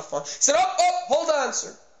having a lot of fun. He said, hold on,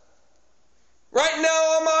 sir. Right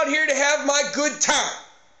now I'm out here to have my good time.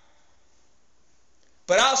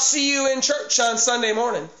 But I'll see you in church on Sunday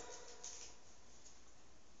morning.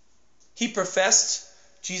 He professed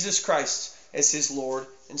Jesus Christ as his Lord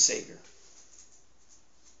and Savior.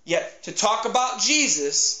 Yet, to talk about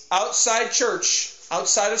Jesus outside church,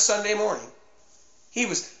 outside of Sunday morning, he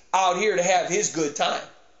was out here to have his good time.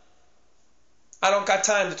 I don't got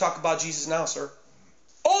time to talk about Jesus now, sir.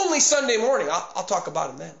 Only Sunday morning, I'll talk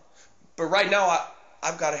about him then. But right now,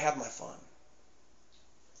 I've got to have my fun.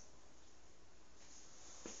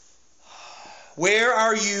 Where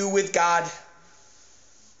are you with God?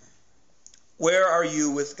 Where are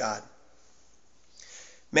you with God?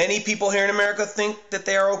 Many people here in America think that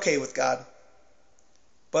they are okay with God.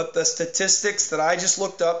 But the statistics that I just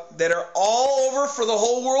looked up that are all over for the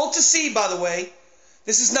whole world to see, by the way,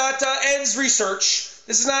 this is not Ed's research.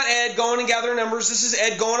 This is not Ed going and gathering numbers. This is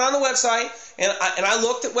Ed going on the website. And I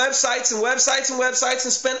looked at websites and websites and websites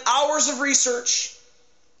and spent hours of research.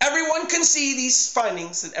 Everyone can see these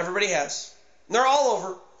findings that everybody has. And they're all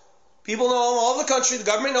over. People know them all over the country. The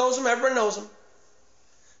government knows them. Everybody knows them.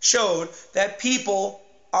 Showed that people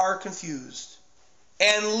are confused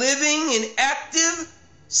and living in active,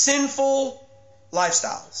 sinful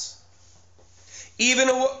lifestyles. Even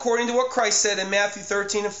according to what Christ said in Matthew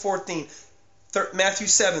 13 and 14. Matthew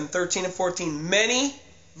 7, 13 and 14. Many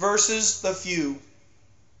versus the few.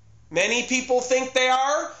 Many people think they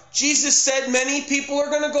are. Jesus said many people are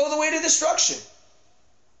going to go the way to destruction.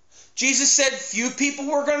 Jesus said few people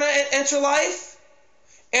were going to enter life.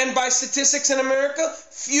 And by statistics in America,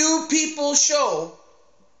 few people show,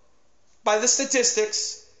 by the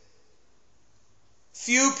statistics,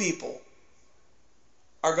 few people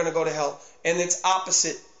are going to go to hell. And it's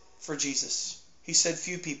opposite for Jesus. He said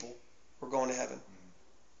few people were going to heaven.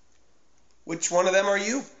 Which one of them are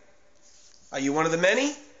you? Are you one of the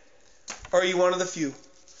many? Or are you one of the few?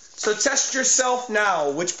 So test yourself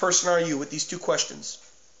now. Which person are you with these two questions?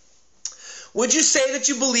 Would you say that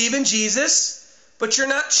you believe in Jesus, but you're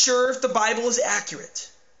not sure if the Bible is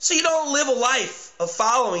accurate? So you don't live a life of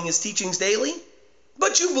following his teachings daily,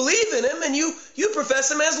 but you believe in him and you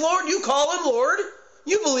profess him as Lord. You call him Lord.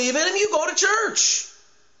 You believe in him. You go to church.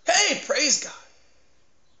 Hey, praise God.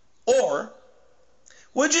 Or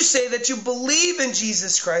would you say that you believe in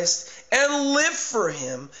Jesus Christ and live for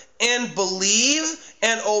him and believe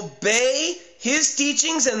and obey his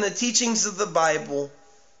teachings and the teachings of the Bible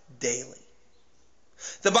daily?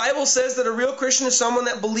 The Bible says that a real Christian is someone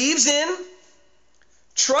that believes in,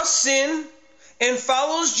 trusts in, and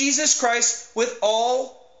follows Jesus Christ with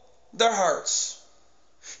all their hearts.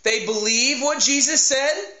 They believe what Jesus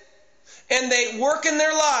said, and they work in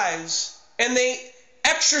their lives, and they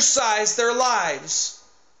exercise their lives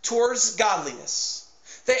towards godliness.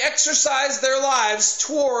 They exercise their lives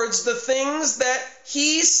towards the things that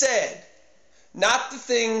he said, not the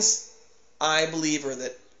things I believe or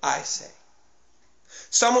that I say.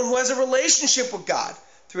 Someone who has a relationship with God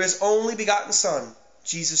through his only begotten Son,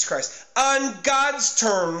 Jesus Christ, on God's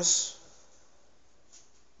terms,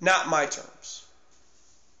 not my terms.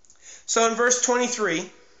 So in verse 23,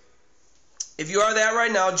 If you are that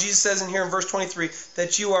right now, Jesus says in here in verse 23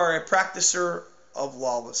 that you are a practicer of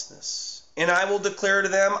lawlessness. And I will declare to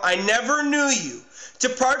them, I never knew you.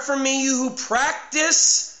 Depart from me, you who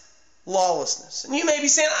practice lawlessness. And you may be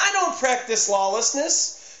saying, I don't practice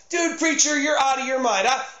lawlessness. Dude, preacher, you're out of your mind.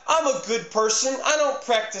 I'm a good person. I don't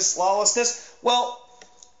practice lawlessness. Well,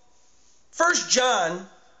 1 John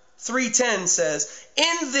 3:10 says,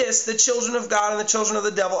 in this the children of God and the children of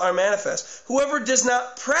the devil are manifest. Whoever does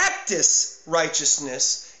not practice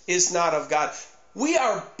righteousness is not of God. We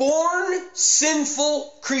are born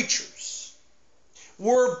sinful creatures.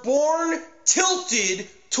 We're born tilted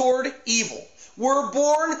toward evil. We're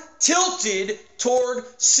born tilted toward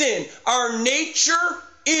sin. Our nature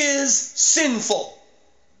is sinful.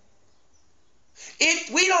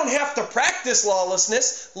 We don't have to practice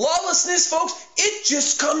lawlessness. Lawlessness, folks, it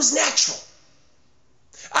just comes natural.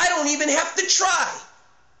 I don't even have to try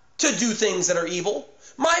to do things that are evil.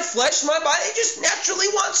 My flesh, my body, just naturally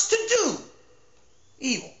wants to do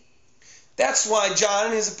evil. That's why John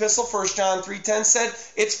in his epistle, 1 John 3:10 said,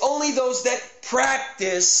 it's only those that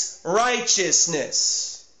practice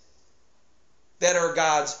righteousness that are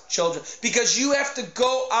God's children. Because you have to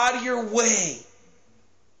go out of your way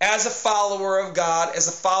as a follower of God, as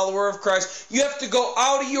a follower of Christ. You have to go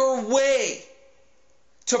out of your way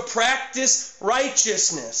to practice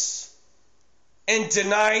righteousness and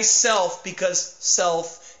deny self, because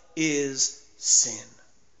self is sin.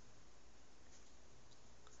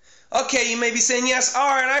 Okay, you may be saying, yes, all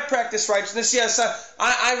right, I practice righteousness. Yes,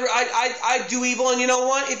 I do evil. And you know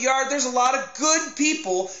what? If you are, there's a lot of good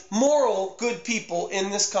people, moral good people in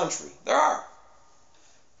this country. There are.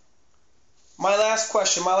 My last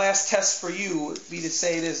question, my last test for you would be to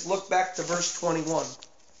say this. Look back to verse 21.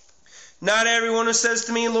 Not everyone who says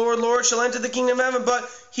to me, Lord, Lord, shall enter the kingdom of heaven, but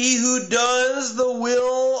he who does the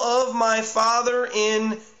will of my Father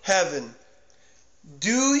in heaven.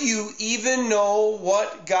 Do you even know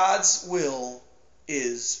what God's will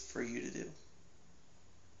is for you to do?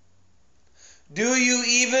 Do you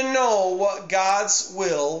even know what God's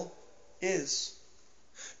will is?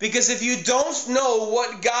 Because if you don't know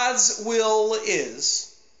what God's will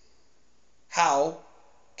is, how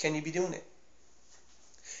can you be doing it?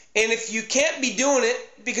 And if you can't be doing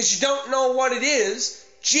it because you don't know what it is,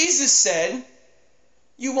 Jesus said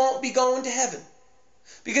you won't be going to heaven.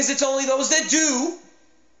 Because it's only those that do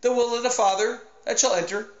the will of the Father that shall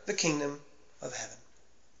enter the kingdom of heaven.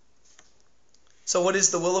 So what is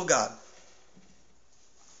the will of God?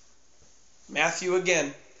 Matthew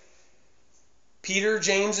again. Peter,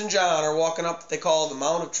 James, and John are walking up what they call the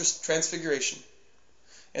Mount of Transfiguration.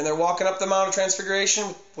 And they're walking up the Mount of Transfiguration,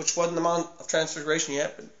 which wasn't the Mount of Transfiguration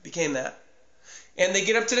yet, but it became that. And they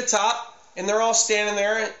get up to the top, and they're all standing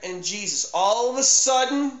there, and Jesus all of a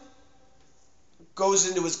sudden goes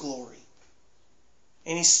into his glory.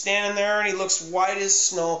 And he's standing there, and he looks white as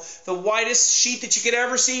snow. The whitest sheet that you could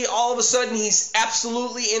ever see, all of a sudden he's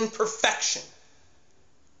absolutely in perfection.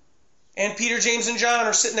 And Peter, James, and John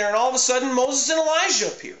are sitting there, and all of a sudden Moses and Elijah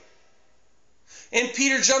appear. And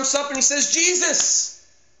Peter jumps up and he says, Jesus,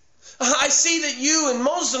 I see that you and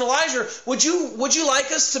Moses and Elijah, would you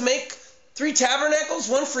like us to make 3 tabernacles,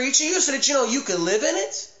 one for each of you, so that you could live in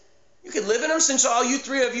it? You could live in them since all you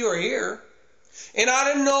 3 of you are here. And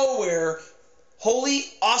out of nowhere, holy,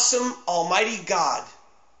 awesome, almighty God's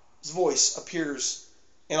voice appears.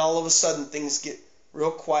 And all of a sudden things get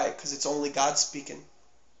real quiet because it's only God speaking.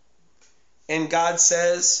 And God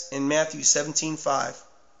says in Matthew 17:5,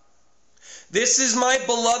 this is my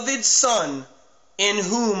beloved Son, in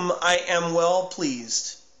whom I am well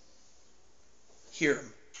pleased. Hear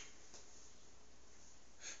him.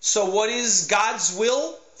 So what is God's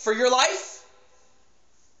will for your life?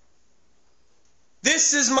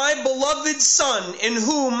 This is my beloved Son, in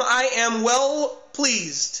whom I am well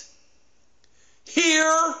pleased.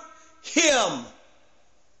 Hear him.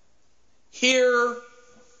 Hear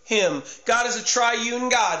him. God is a triune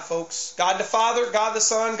God, folks. God the Father, God the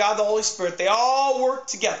Son, God the Holy Spirit. They all work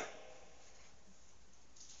together.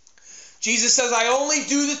 Jesus says, I only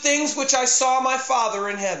do the things which I saw my Father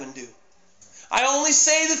in heaven do. I only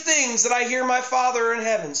say the things that I hear my Father in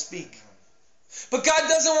heaven speak. But God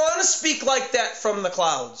doesn't want to speak like that from the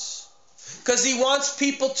clouds. Because he wants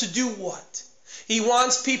people to do what? He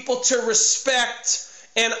wants people to respect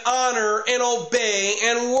and honor and obey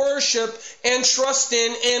and worship and trust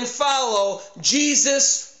in and follow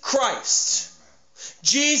Jesus Christ.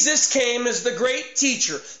 Jesus came as the great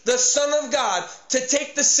teacher, the Son of God, to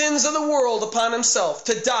take the sins of the world upon himself,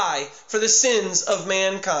 to die for the sins of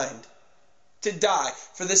mankind. To die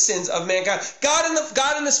for the sins of mankind. God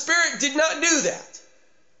and the Spirit did not do that.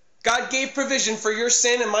 God gave provision for your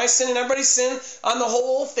sin and my sin and everybody's sin on the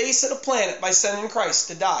whole face of the planet by sending Christ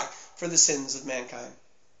to die for the sins of mankind.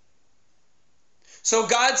 So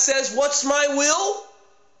God says, what's my will?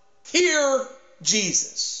 Hear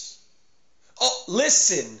Jesus. Oh,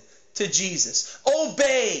 listen to Jesus.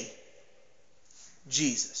 Obey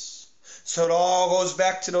Jesus. So it all goes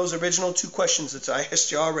back to those original two questions that I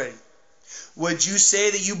asked you already. Would you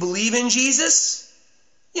say that you believe in Jesus?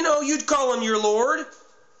 You know, you'd call him your Lord,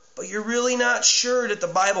 but you're really not sure that the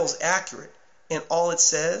Bible's accurate in all it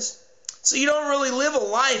says. So you don't really live a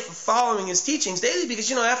life of following his teachings daily because,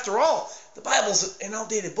 you know, after all, the Bible's an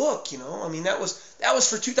outdated book, you know. I mean, that was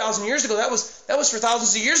for 2,000 years ago. That was for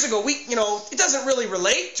thousands of years ago. It doesn't really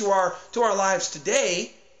relate to our lives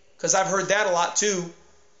today, because I've heard that a lot too.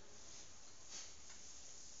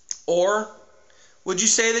 Or would you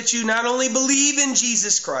say that you not only believe in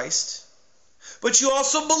Jesus Christ, but you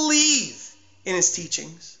also believe in his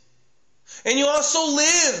teachings, and you also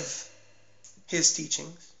live his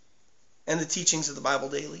teachings and the teachings of the Bible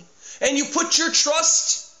daily, and you put your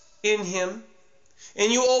trust in him,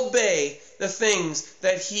 and you obey the things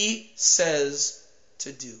that he says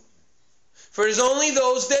to do? For it is only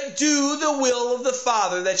those that do the will of the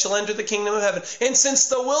Father that shall enter the kingdom of heaven. And since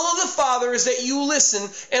the will of the Father is that you listen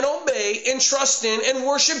and obey and trust in and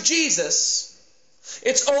worship Jesus,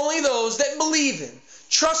 it's only those that believe in,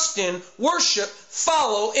 trust in, worship,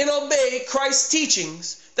 follow, and obey Christ's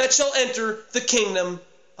teachings that shall enter the kingdom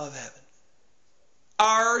of heaven.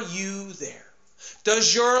 Are you there?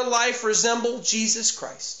 Does your life resemble Jesus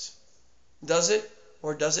Christ? Does it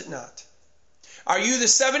or does it not? Are you the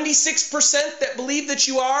 76% that believe that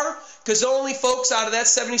you are? Because only folks out of that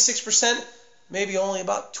 76%, maybe only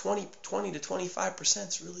about 20 to 25%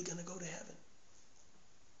 is really going to go to heaven.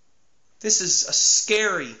 This is a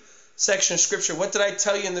scary section of Scripture. What did I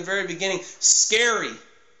tell you in the very beginning? Scary.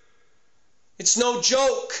 It's no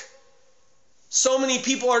joke. So many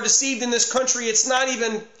people are deceived in this country. It's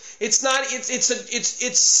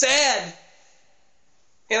sad.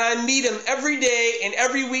 And I meet them every day and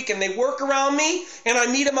every week, and they work around me, and I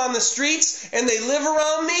meet them on the streets, and they live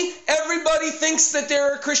around me. Everybody thinks that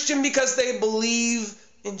they're a Christian because they believe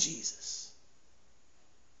in Jesus.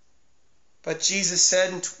 But Jesus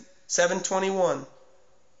said in 7:21,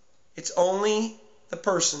 it's only the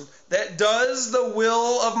person that does the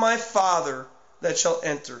will of my Father that shall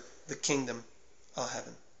enter the kingdom of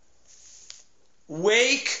heaven.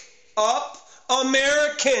 Wake up,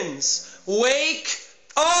 Americans. Wake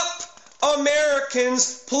up,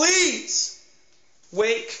 Americans, please.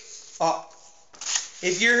 Wake up.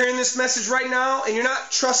 If you're hearing this message right now and you're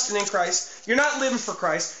not trusting in Christ, you're not living for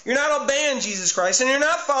Christ, you're not obeying Jesus Christ, and you're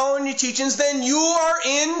not following your teachings, then you are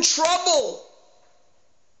in trouble.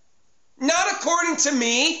 Not according to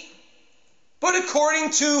me, but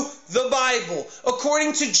according to the Bible,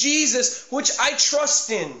 according to Jesus, which I trust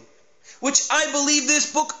in, which I believe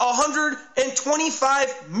this book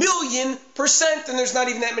 125 million %, and there's not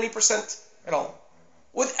even that many percent at all.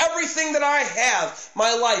 With everything that I have,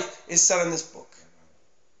 my life is set on this book.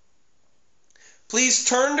 Please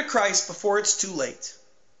turn to Christ before it's too late.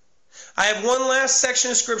 I have one last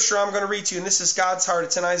section of Scripture I'm going to read to you, and this is God's heart.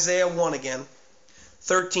 It's in Isaiah 1 again,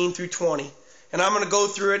 13 through 20. And I'm going to go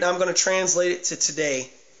through it, and I'm going to translate it to today.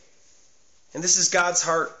 And this is God's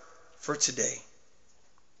heart for today.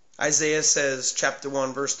 Isaiah says, chapter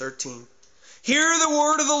 1, verse 13. Hear the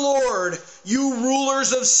word of the Lord, you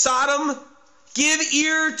rulers of Sodom. Give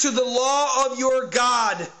ear to the law of your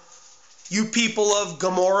God, you people of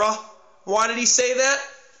Gomorrah. Why did he say that?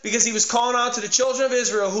 Because he was calling out to the children of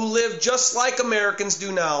Israel who lived just like Americans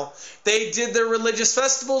do now. They did their religious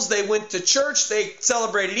festivals. They went to church. They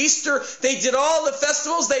celebrated Easter. They did all the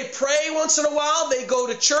festivals. They pray once in a while. They go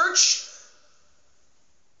to church.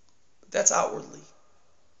 But that's outwardly.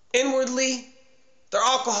 Inwardly, they're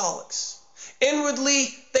alcoholics. Inwardly,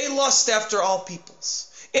 they lust after all peoples.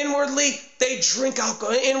 Inwardly, they drink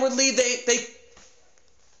alcohol. Inwardly, they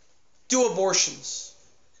do abortions.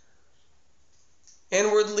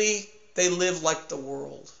 Inwardly, they live like the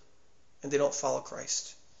world, and they don't follow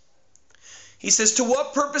Christ. He says, to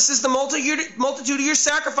what purpose is the multitude of your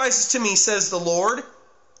sacrifices to me, says the Lord?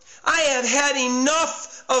 I have had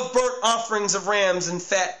enough of burnt offerings of rams and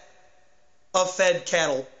fat of fed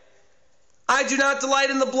cattle. I do not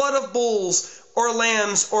delight in the blood of bulls or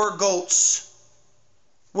lambs or goats.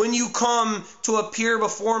 When you come to appear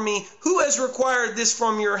before me, who has required this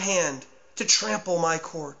from your hand, to trample my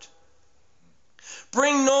court?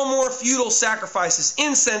 Bring no more futile sacrifices.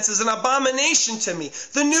 Incense is an abomination to me.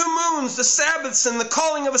 The new moons, the Sabbaths, and the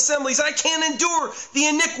calling of assemblies. I can't endure the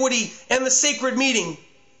iniquity and the sacred meeting.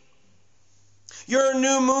 Your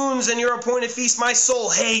new moons and your appointed feasts my soul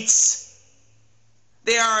hates.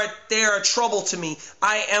 They are a trouble to me.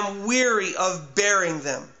 I am weary of bearing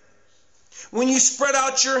them. When you spread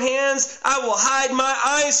out your hands, I will hide my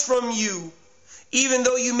eyes from you. Even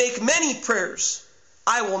though you make many prayers,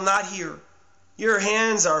 I will not hear. Your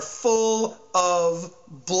hands are full of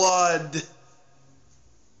blood.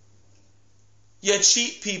 You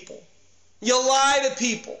cheat people. You lie to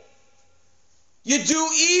people. You do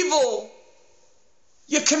evil.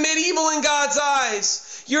 You commit evil in God's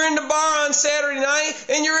eyes. You're in the bar on Saturday night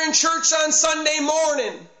and you're in church on Sunday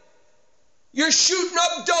morning. You're shooting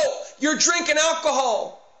up dope. You're drinking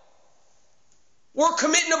alcohol. We're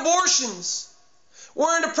committing abortions.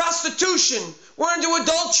 We're into prostitution. We're into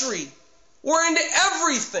adultery. We're into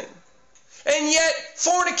everything. And yet,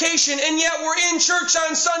 fornication, and yet we're in church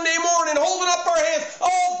on Sunday morning holding up our hands.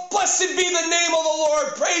 Oh, blessed be the name of the Lord.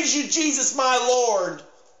 Praise you, Jesus, my Lord.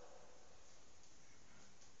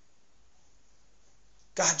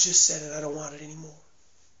 God just said it. I don't want it anymore.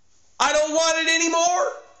 I don't want it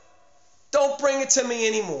anymore. Don't bring it to me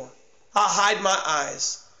anymore. I'll hide my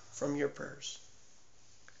eyes from your prayers.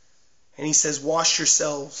 And he says, wash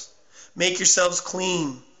yourselves. Make yourselves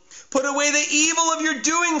clean. Put away the evil of your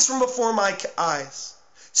doings from before my eyes.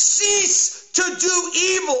 Cease to do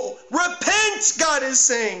evil. Repent, God is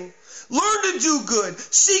saying. Learn to do good.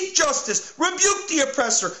 Seek justice. Rebuke the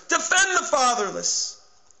oppressor. Defend the fatherless.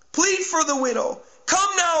 Plead for the widow.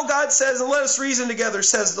 Come now, God says, and let us reason together,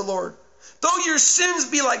 says the Lord. Though your sins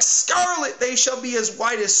be like scarlet, they shall be as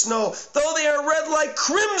white as snow. Though they are red like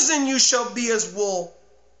crimson, you shall be as wool.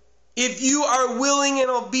 If you are willing and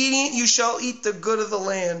obedient, you shall eat the good of the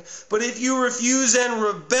land. But if you refuse and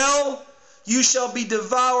rebel, you shall be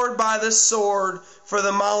devoured by the sword, for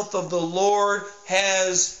the mouth of the Lord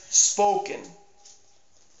has spoken.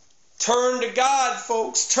 Turn to God,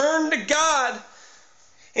 folks. Turn to God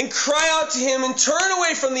and cry out to him and turn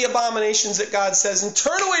away from the abominations that God says, and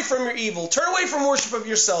turn away from your evil. Turn away from worship of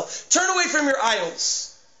yourself. Turn away from your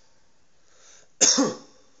idols.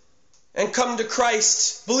 And come to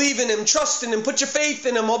Christ. Believe in him. Trust in him. Put your faith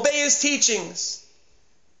in him. Obey his teachings.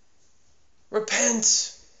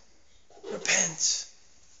 Repent. Repent.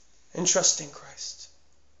 And trust in Christ.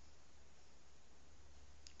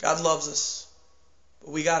 God loves us.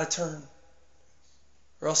 But we got to turn.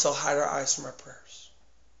 Or else he'll hide our eyes from our prayers.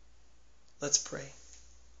 Let's pray.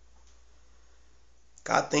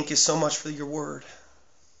 God, thank you so much for your word.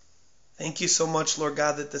 Thank you so much, Lord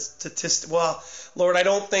God, that the statistics, Lord, I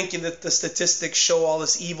don't thank you that the statistics show all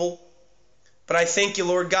this evil. But I thank you,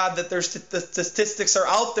 Lord God, that the statistics are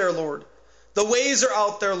out there, Lord. The ways are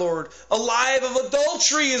out there, Lord. A life of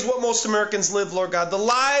adultery is what most Americans live, Lord God. The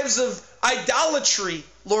lives of idolatry,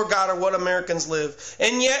 Lord God, are what Americans live.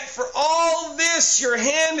 And yet, for all this, your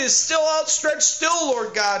hand is still outstretched still,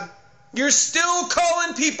 Lord God. You're still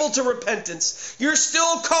calling people to repentance. You're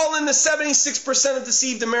still calling the 76% of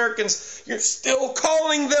deceived Americans. You're still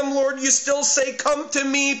calling them, Lord. You still say, come to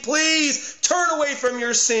me, please. Turn away from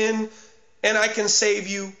your sin, and I can save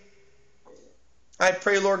you. I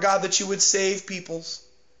pray, Lord God, that you would save peoples.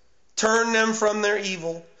 Turn them from their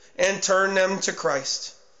evil and turn them to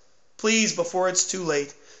Christ. Please, before it's too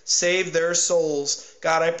late, save their souls.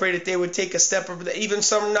 God, I pray that they would take a step of, even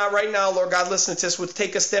some not right now, Lord God, listen to this, would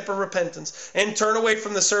take a step of repentance and turn away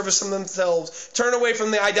from the service of themselves, turn away from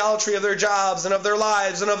the idolatry of their jobs and of their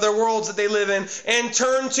lives and of their worlds that they live in, and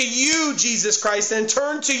turn to you, Jesus Christ, and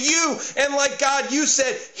turn to you. And like God, you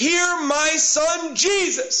said, hear my son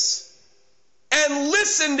Jesus, and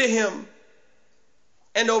listen to him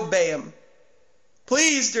and obey him.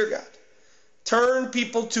 Please, dear God, turn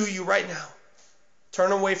people to you right now.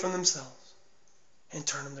 Turn away from themselves and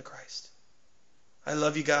turn them to Christ. I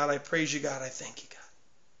love you, God. I praise you, God. I thank you, God.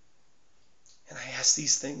 And I ask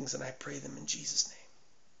these things and I pray them in Jesus'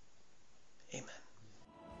 name. Amen.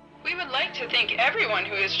 We would like to thank everyone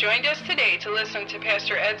who has joined us today to listen to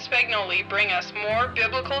Pastor Ed Spagnoli bring us more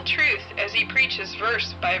biblical truth as he preaches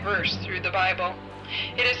verse by verse through the Bible.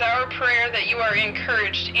 It is our prayer that you are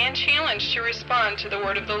encouraged and challenged to respond to the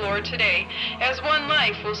word of the Lord today, as one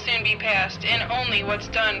life will soon be passed and only what's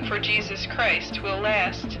done for Jesus Christ will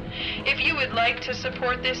last. If you would like to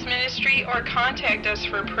support this ministry or contact us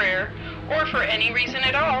for prayer, or for any reason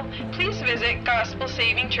at all, please visit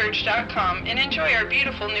gospelsavingchurch.com and enjoy our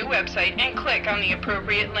beautiful new website and click on the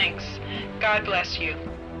appropriate links. God bless you.